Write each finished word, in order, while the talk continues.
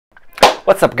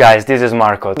What's up guys, this is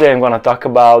Marco. Today I'm gonna talk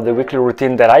about the weekly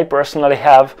routine that I personally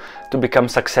have to become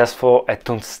successful and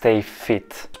to stay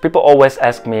fit. People always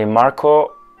ask me,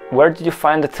 Marco, where did you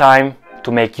find the time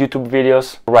to make YouTube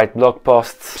videos, write blog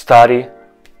posts, study,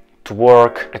 to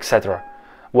work, etc.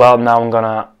 Well, now I'm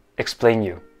gonna explain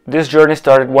you. This journey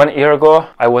started 1 year ago.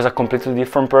 I was a completely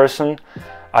different person.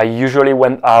 I usually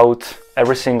went out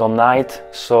every single night,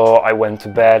 so I went to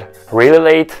bed really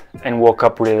late and woke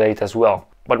up really late as well.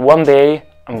 But one day,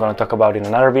 I'm gonna talk about in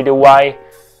another video why,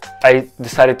 I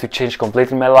decided to change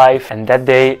completely my life. And that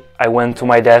day I went to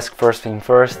my desk first thing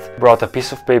first, brought a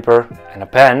piece of paper and a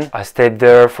pen. I stayed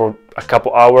there for a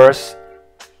couple hours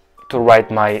to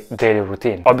write my daily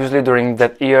routine. Obviously during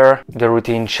that year the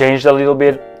routine changed a little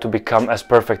bit to become as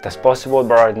perfect as possible,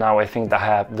 but right now I think that I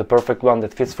have the perfect one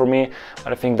that fits for me,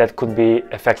 but I think that could be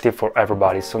effective for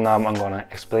everybody. So now I'm gonna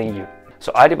explain you.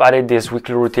 So I divided this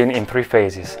weekly routine in 3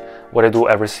 phases. What I do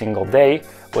every single day,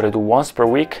 what I do once per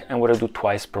week, and what I do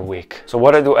twice per week. So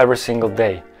what I do every single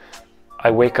day.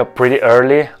 I wake up pretty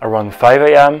early, around 5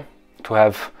 a.m. to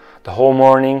have the whole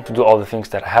morning to do all the things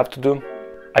that I have to do.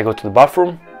 I go to the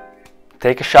bathroom,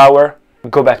 take a shower,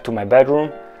 go back to my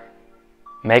bedroom,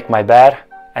 make my bed,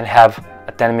 and have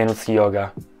a 10 minutes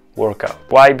yoga workout.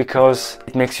 Why? Because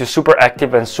it makes you super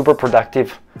active and super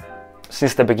productive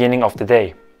since the beginning of the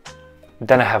day.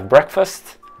 Then I have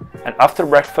breakfast, and after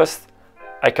breakfast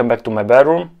I come back to my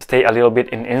bedroom, stay a little bit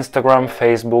in Instagram,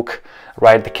 Facebook,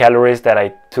 write the calories that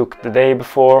I took the day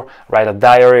before, write a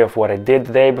diary of what I did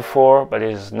the day before, but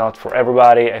it is not for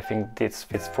everybody. I think this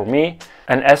fits for me.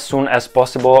 And as soon as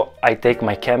possible I take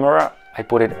my camera, I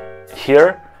put it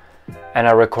here and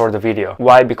I record the video.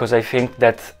 Why? Because I think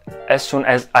that as soon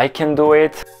as I can do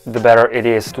it, the better it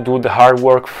is to do the hard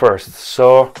work first.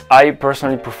 So I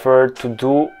personally prefer to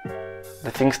do the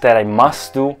things that I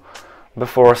must do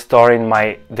before starting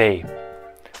my day.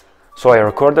 So I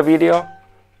record the video.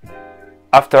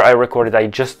 After I record it,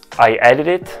 I edit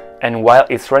it, and while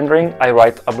it's rendering I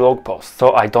write a blog post,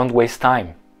 so I don't waste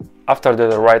time. After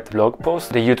I write the blog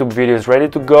post, the YouTube video is ready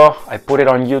to go. I put it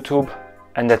on YouTube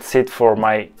and that's it for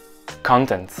my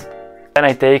content. Then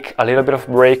I take a little bit of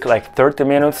break, like 30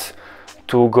 minutes,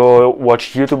 to go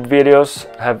watch YouTube videos,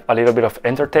 have a little bit of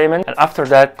entertainment, and after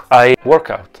that I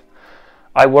work out.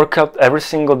 I work out every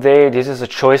single day. This is a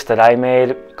choice that I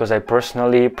made because I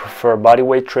personally prefer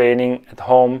bodyweight training at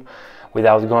home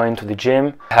without going to the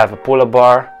gym. I have a pull-up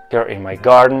bar here in my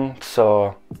garden,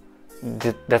 so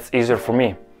that's easier for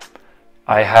me.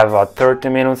 I have 30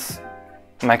 minutes,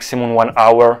 maximum 1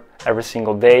 hour every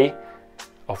single day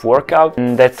of workout,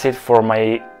 and that's it for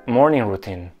my morning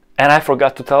routine. And I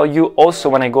forgot to tell you also,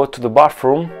 when I go to the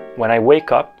bathroom, when I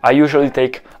wake up, I usually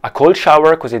take a cold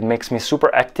shower because it makes me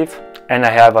super active, and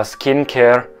I have a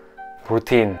skincare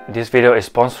routine. This video is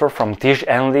sponsored from Tish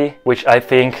Enly, which I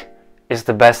think is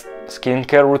the best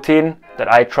skincare routine that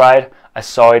I tried. I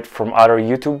saw it from other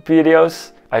YouTube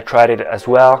videos. I tried it as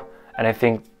well, and I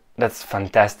think that's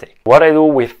fantastic. What I do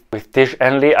with Tish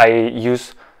Enly,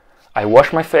 I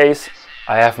wash my face,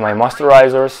 I have my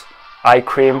moisturizers, eye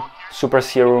cream, super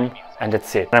serum, and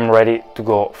that's it. I'm ready to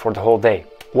go for the whole day.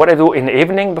 What I do in the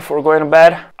evening before going to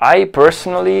bed, I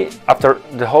personally, after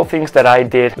the whole things that I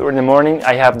did during the morning,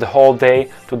 I have the whole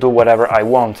day to do whatever I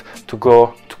want, to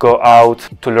go out,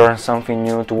 to learn something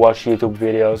new, to watch YouTube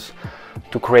videos,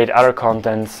 to create other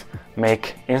contents,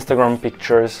 make Instagram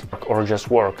pictures, or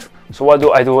just work. So what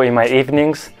do I do in my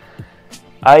evenings?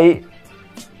 I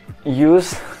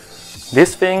use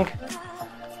this thing.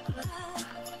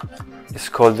 It's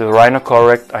called the Rhino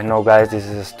Correct. I know guys, this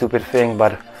is a stupid thing,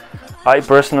 but I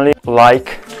personally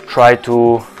like to try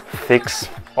to fix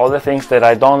all the things that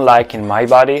I don't like in my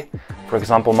body. For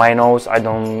example, my nose, I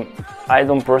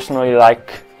don't personally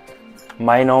like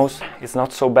my nose. It's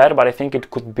not so bad, but I think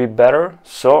it could be better.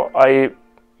 So I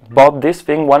bought this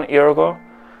thing 1 year ago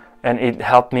and it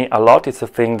helped me a lot. It's a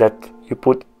thing that you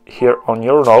put here on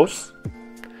your nose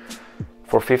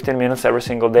for 15 minutes every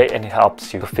single day, and it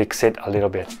helps you to fix it a little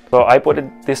bit. So I put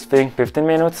this thing 15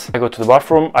 minutes, I go to the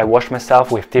bathroom, I wash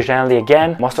myself with Tish Enly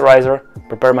again, moisturizer,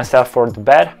 prepare myself for the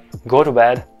bed, go to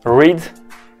bed, read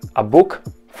a book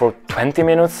for 20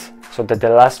 minutes, so that the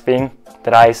last thing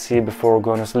that I see before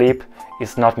going to sleep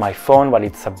is not my phone, but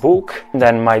it's a book.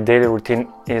 Then my daily routine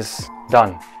is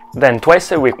done. Then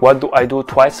twice a week, what do I do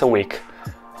twice a week?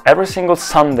 Every single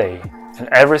Sunday and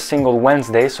every single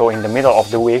Wednesday, so in the middle of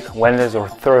the week, Wednesday or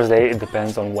Thursday, it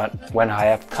depends on when I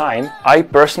have time, I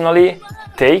personally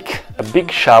take a big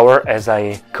shower, as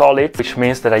I call it, which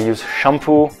means that I use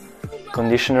shampoo,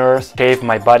 conditioners, shave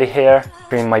my body hair,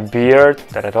 trim my beard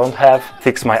that I don't have,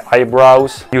 fix my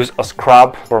eyebrows, use a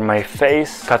scrub for my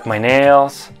face, cut my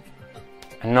nails,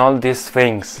 and all these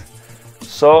things.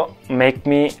 So make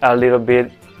me a little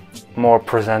bit more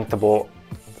presentable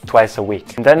twice a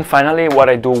week. And then finally, what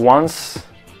I do once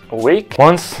a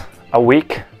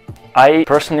week, I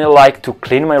personally like to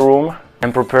clean my room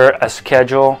and prepare a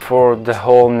schedule for the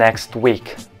whole next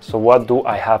week. So what do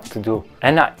I have to do?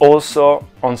 And I also,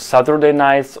 on Saturday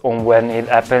nights, on when it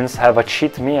happens, have a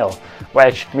cheat meal.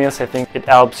 By cheat meals, I think it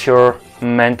helps your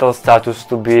mental status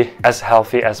to be as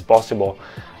healthy as possible.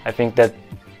 I think that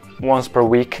once per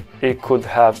week, it could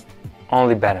have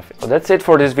only benefits. So that's it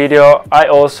for this video. I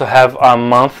also have a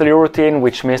monthly routine,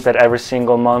 which means that every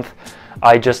single month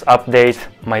I just update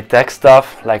my tech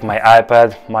stuff, like my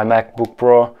iPad, my MacBook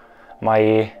Pro,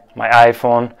 my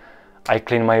iPhone. I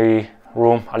clean my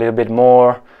room a little bit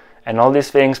more and all these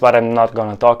things, but I'm not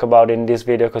gonna talk about it in this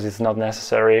video because it's not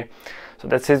necessary. So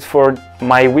that's it for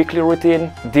my weekly routine.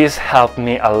 This helped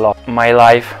me a lot. My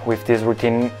life with this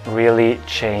routine really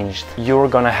changed. You're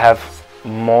gonna have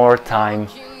more time,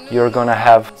 you're gonna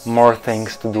have more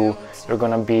things to do, you're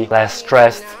gonna be less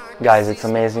stressed. Guys, it's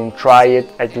amazing. Try it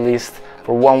at least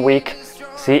for 1 week.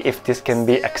 See if this can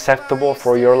be acceptable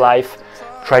for your life.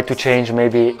 Try to change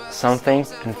maybe something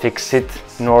and fix it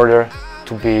in order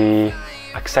to be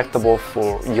acceptable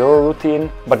for your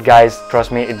routine. But guys,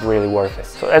 trust me, it's really worth it.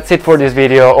 So that's it for this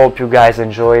video. Hope you guys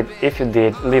enjoyed. If you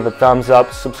did, leave a thumbs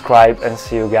up, subscribe, and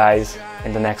see you guys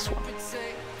in the next one.